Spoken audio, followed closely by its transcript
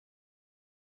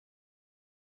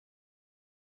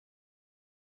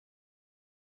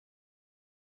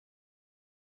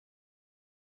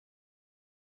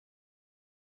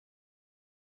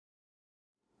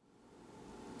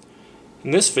In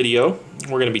this video,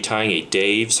 we're going to be tying a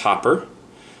Dave's hopper.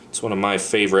 It's one of my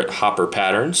favorite hopper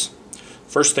patterns.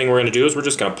 First thing we're going to do is we're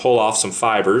just going to pull off some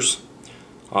fibers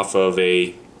off of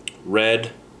a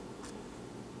red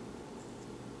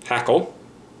hackle.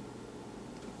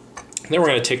 Then we're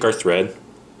going to take our thread.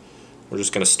 We're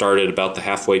just going to start at about the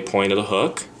halfway point of the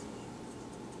hook.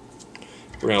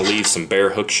 We're going to leave some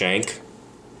bare hook shank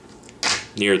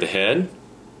near the head.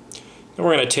 Then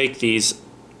we're going to take these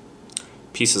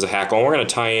pieces of hackle and we're going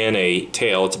to tie in a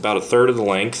tail. It's about 1/3 of the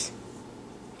length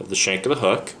of the shank of the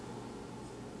hook.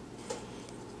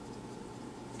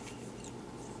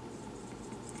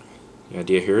 The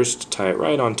idea here is to tie it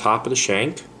right on top of the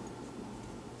shank.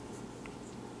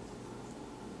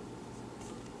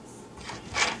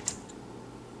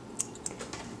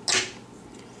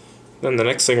 Then the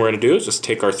next thing we're going to do is just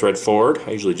take our thread forward.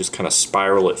 I usually just kind of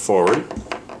spiral it forward.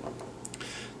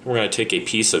 We're going to take a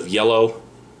piece of yellow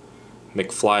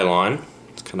McFly-lon.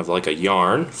 It's kind of like a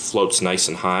yarn, floats nice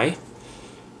and high.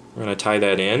 We're going to tie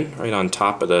that in right on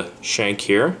top of the shank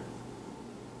here.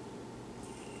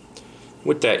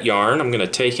 With that yarn, I'm going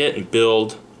to take it and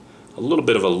build a little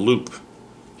bit of a loop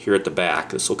here at the back.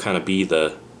 This will kind of be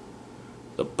the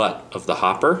butt of the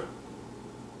hopper.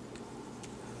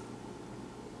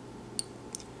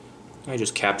 I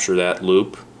just capture that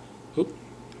loop. Oop,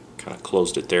 kind of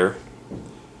closed it there.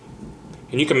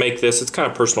 And you can make this, it's kind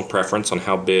of personal preference on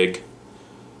how big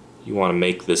you want to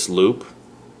make this loop.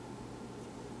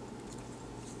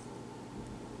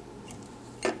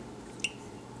 And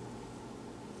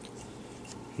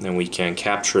then we can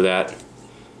capture that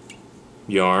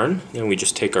yarn. Then we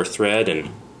just take our thread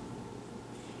and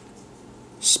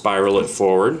spiral it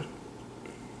forward.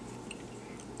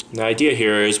 And the idea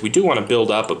here is we do want to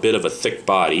build up a bit of a thick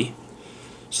body,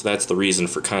 so that's the reason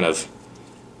for kind of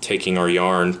taking our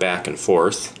yarn back and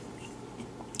forth.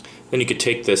 Then you could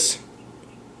take this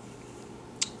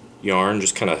yarn,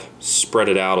 just kind of spread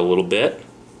it out a little bit.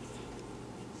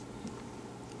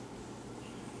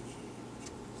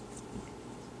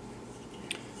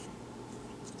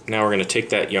 Now we're going to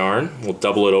take that yarn, we'll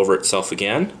double it over itself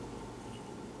again.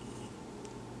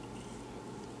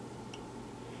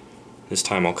 This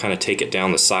time I'll kind of take it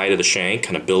down the side of the shank,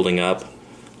 kind of building up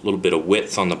a little bit of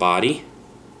width on the body.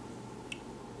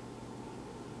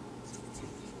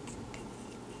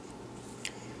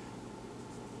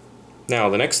 Now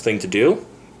the next thing to do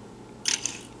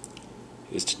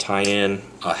is to tie in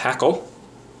a hackle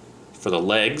for the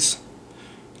legs.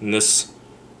 In this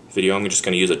video I'm just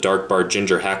going to use a dark barred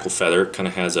ginger hackle feather. It kind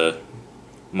of has a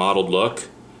mottled look.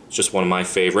 It's just one of my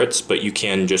favorites, but you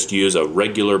can just use a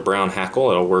regular brown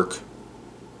hackle. It'll work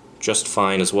just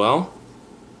fine as well.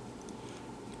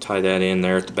 Tie that in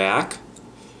there at the back,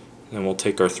 and we'll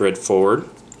take our thread forward.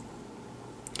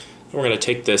 And we're going to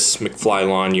take this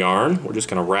McFly-lon yarn. We're just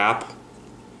going to wrap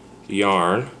the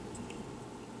yarn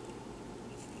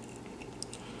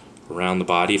around the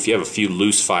body. If you have a few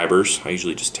loose fibers, I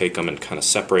usually just take them and kind of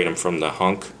separate them from the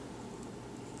hunk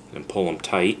and pull them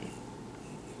tight.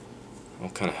 I'll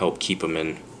kind of help keep them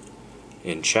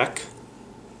in check.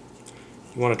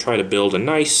 You want to try to build a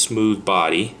nice smooth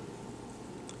body.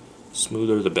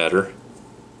 Smoother the better.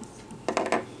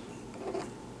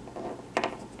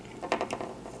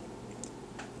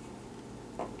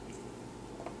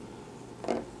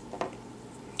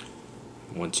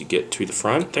 Once you get to the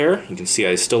front there, you can see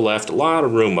I still left a lot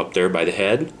of room up there by the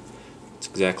head. That's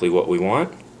exactly what we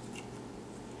want.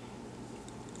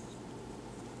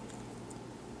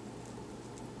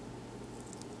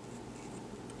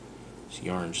 This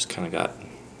yarn just kind of got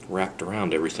wrapped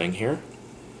around everything here.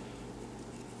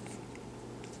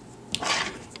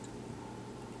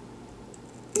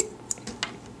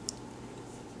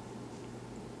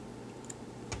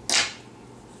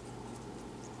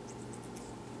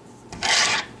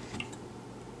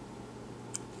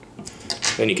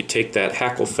 Then you could take that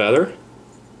hackle feather.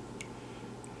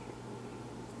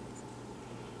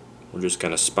 We're just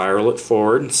going to spiral it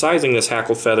forward. And sizing this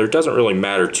hackle feather doesn't really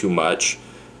matter too much.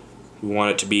 We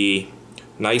want it to be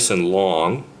nice and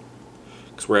long,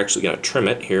 because we're actually going to trim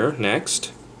it here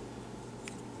next.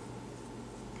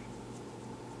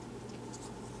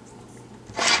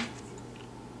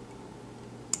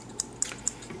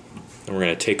 And we're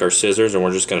going to take our scissors and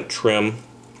we're just going to trim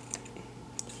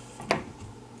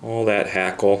all that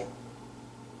hackle.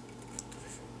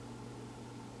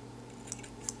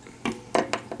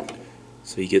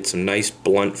 So you get some nice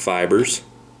blunt fibers.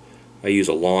 I use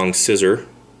a long scissor,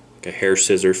 like a hair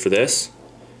scissor for this.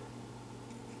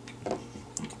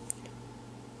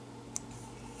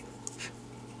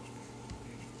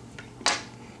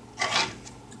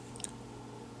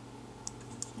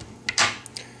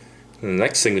 And the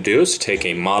next thing to do is to take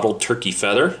a mottled turkey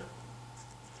feather.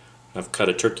 I've cut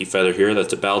a turkey feather here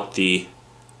that's about the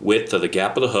width of the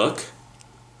gap of the hook.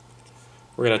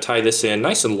 We're going to tie this in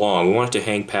nice and long. We want it to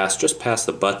hang just past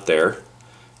the butt there.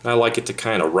 And I like it to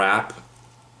kind of wrap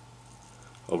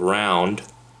around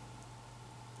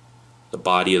the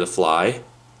body of the fly.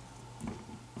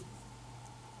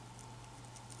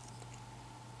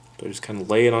 So just kind of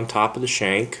lay it on top of the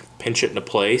shank, pinch it into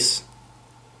place,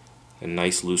 and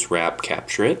nice loose wrap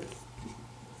capture it.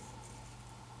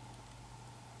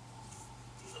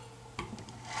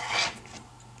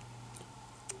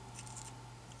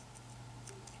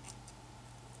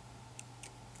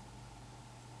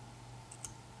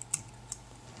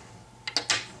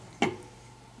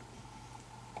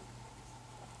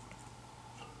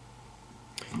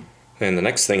 And the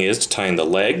next thing is to tie in the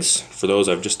legs. For those,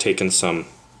 I've just taken some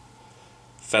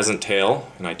pheasant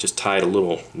tail and I just tied a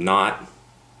little knot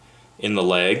in the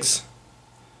legs.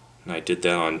 And I did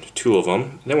that on 2 of them.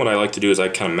 And then what I like to do is I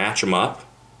kind of match them up.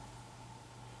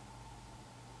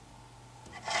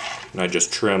 And I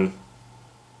just trim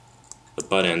the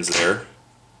butt ends there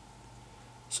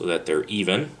so that they're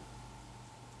even.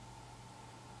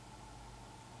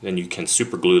 Then you can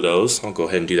super glue those. I'll go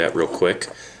ahead and do that real quick.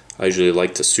 I usually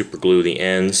like to super glue the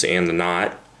ends and the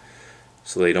knot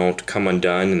so they don't come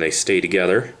undone and they stay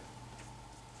together.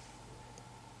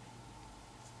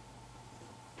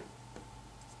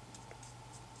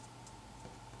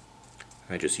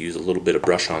 I just use a little bit of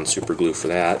brush-on super glue for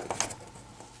that.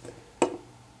 And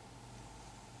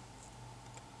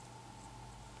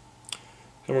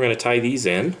we're going to tie these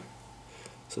in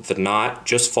so that the knot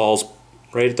just falls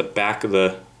right at the back of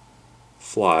the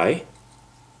fly.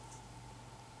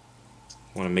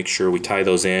 Want to make sure we tie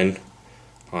those in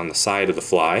on the side of the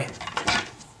fly.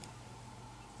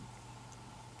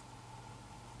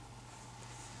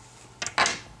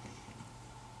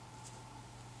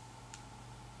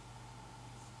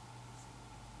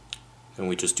 And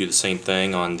we just do the same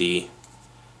thing on the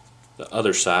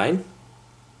other side.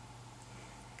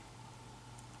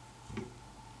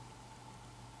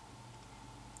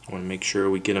 Want to make sure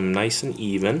we get them nice and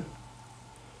even.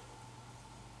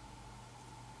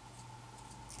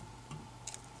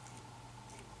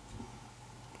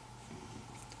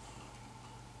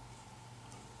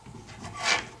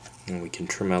 And we can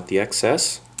trim out the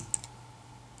excess.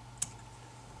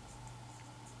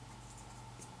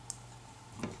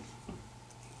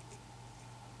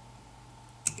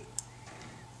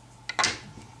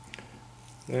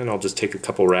 And I'll just take a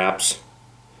couple wraps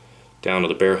down to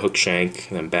the bare hook shank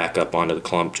and then back up onto the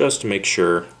clump just to make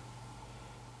sure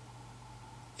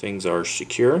things are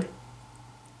secure.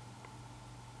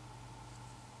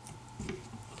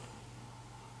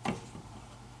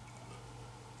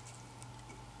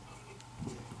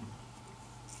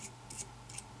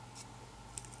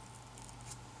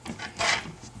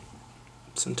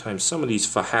 Sometimes some of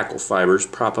these hackle fibers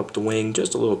prop up the wing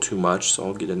just a little too much, so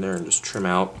I'll get in there and just trim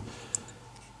out.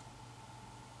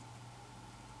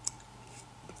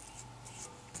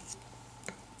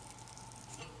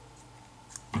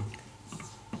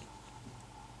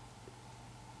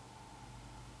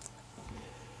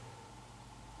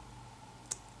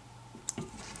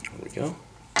 There we go.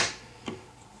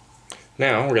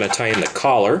 Now we're going to tie in the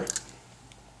collar.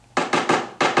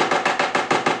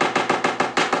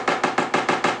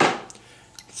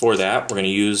 For that, we're going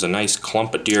to use a nice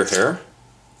clump of deer hair.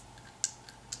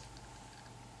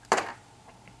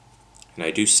 And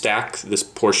I do stack this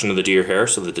portion of the deer hair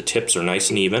so that the tips are nice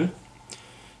and even.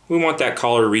 We want that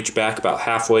collar to reach back about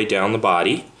halfway down the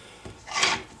body.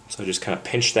 So I just kind of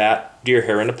pinch that deer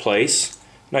hair into place.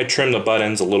 And I trim the butt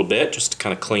ends a little bit just to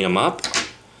kind of clean them up.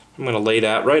 I'm going to lay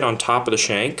that right on top of the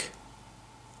shank.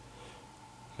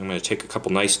 I'm going to take a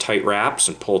couple nice tight wraps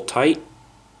and pull tight.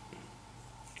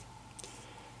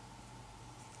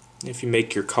 If you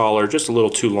make your collar just a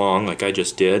little too long, like I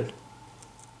just did,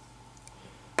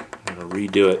 I'm going to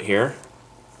redo it here.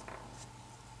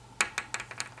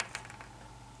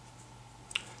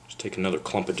 Just take another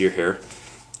clump of deer hair.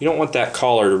 You don't want that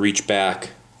collar to reach back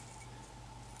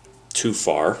too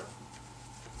far.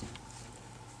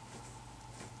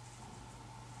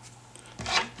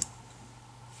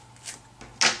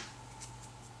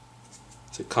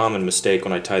 It's a common mistake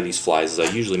when I tie these flies is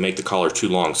I usually make the collar too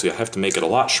long, so you have to make it a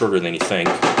lot shorter than you think.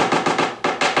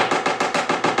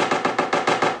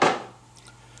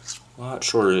 A lot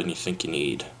shorter than you think you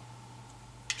need.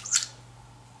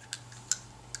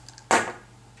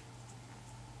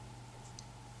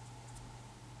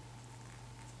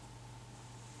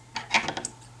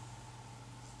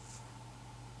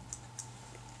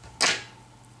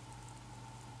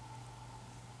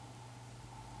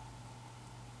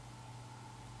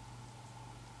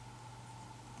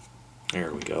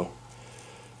 There we go.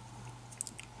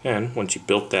 And once you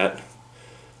built that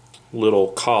little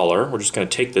collar, we're just going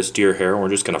to take this deer hair and we're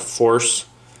just going to force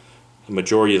the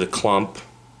majority of the clump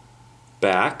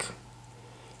back,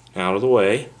 out of the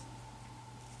way.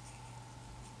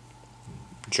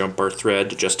 Jump our thread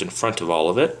to just in front of all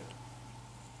of it.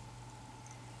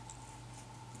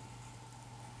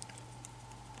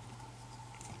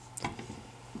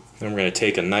 Then we're going to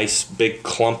take a nice big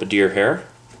clump of deer hair,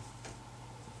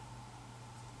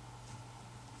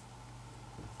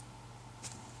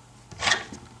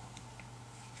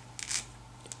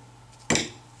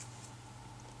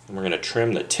 and we're going to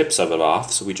trim the tips of it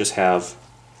off so we just have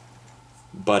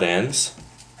butt ends.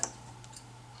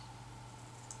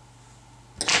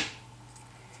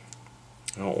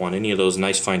 I don't want any of those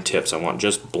nice fine tips. I want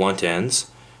just blunt ends.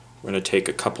 We're going to take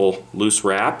a couple loose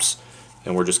wraps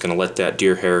and we're just going to let that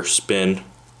deer hair spin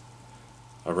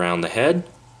around the head.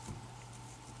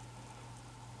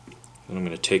 And I'm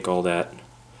going to take all that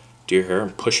deer hair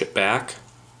and push it back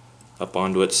up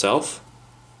onto itself.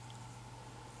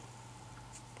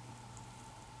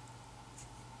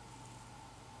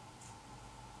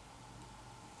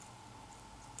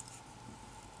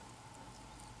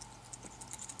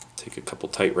 Take a couple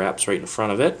tight wraps right in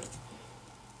front of it.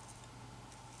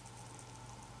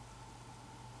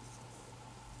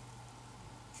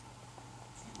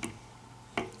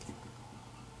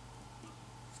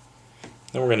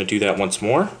 Then we're going to do that once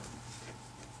more.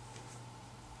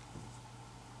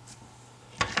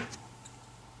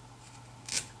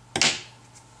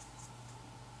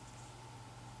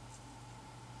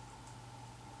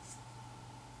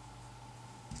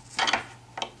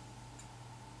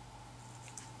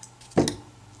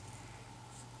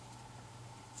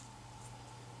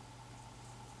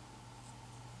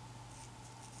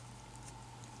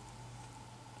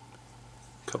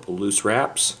 Couple loose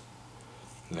wraps,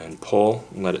 and then pull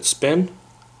and let it spin.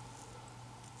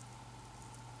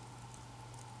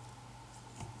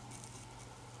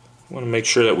 We want to make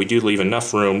sure that we do leave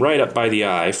enough room right up by the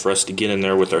eye for us to get in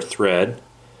there with our thread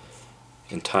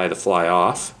and tie the fly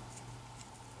off.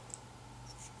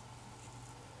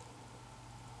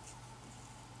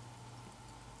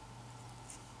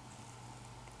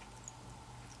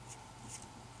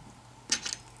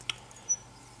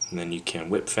 And then you can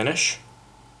whip finish.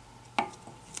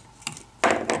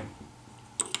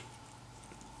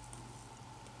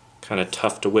 Kind of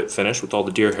tough to whip finish with all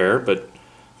the deer hair, but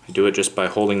I do it just by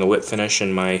holding the whip finish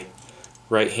in my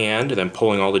right hand and then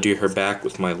pulling all the deer hair back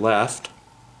with my left.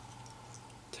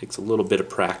 Takes a little bit of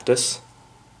practice.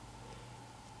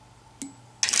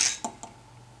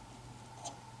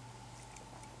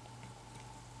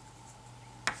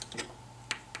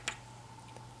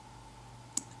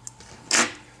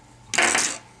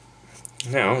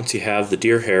 Now, once you have the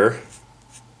deer hair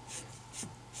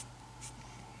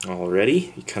all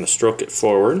ready, you kind of stroke it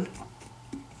forward.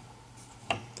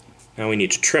 Now we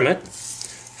need to trim it.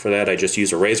 For that I just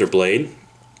use a razor blade,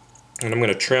 and I'm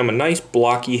going to trim a nice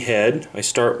blocky head. I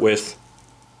start with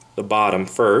the bottom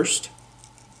first.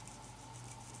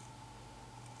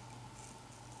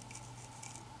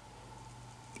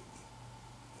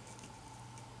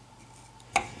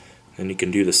 Then you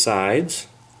can do the sides.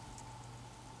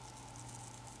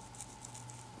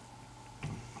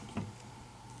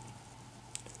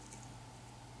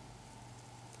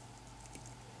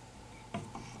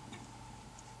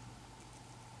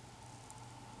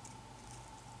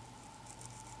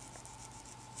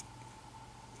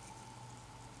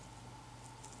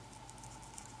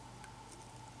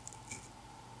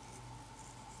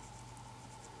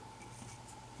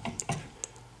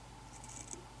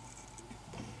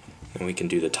 And we can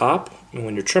do the top. And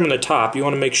when you're trimming the top, you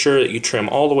want to make sure that you trim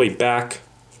all the way back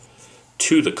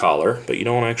to the collar, but you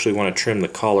don't actually want to trim the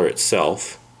collar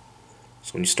itself.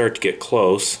 So when you start to get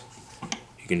close,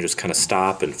 you can just kind of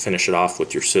stop and finish it off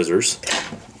with your scissors.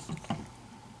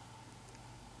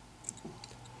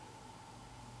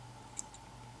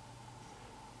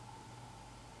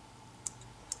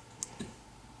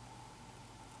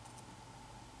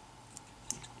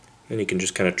 Then you can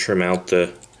just kind of trim out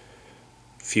the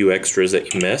few extras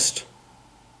that you missed.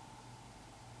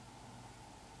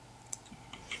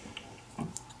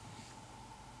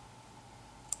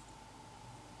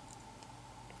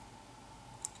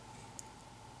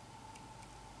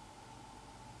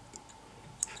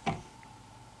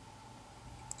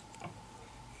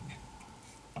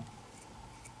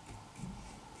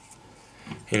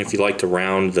 And if you like to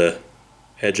round the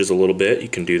edges a little bit, you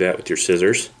can do that with your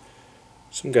scissors.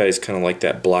 Some guys kind of like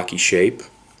that blocky shape.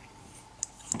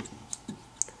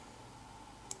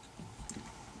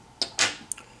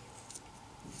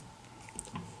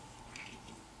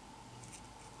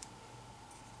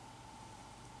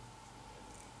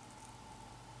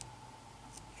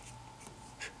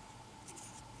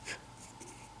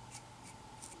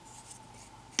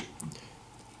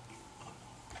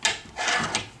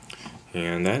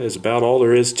 And that is about all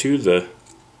there is to the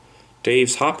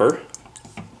Dave's hopper.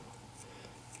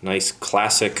 Nice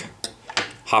classic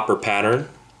hopper pattern.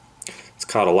 It's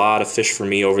caught a lot of fish for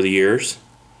me over the years.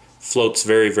 Floats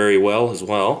very, very well as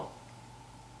well.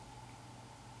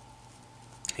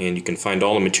 And you can find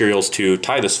all the materials to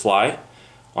tie this fly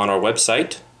on our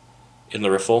website,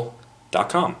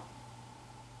 intheriffle.com.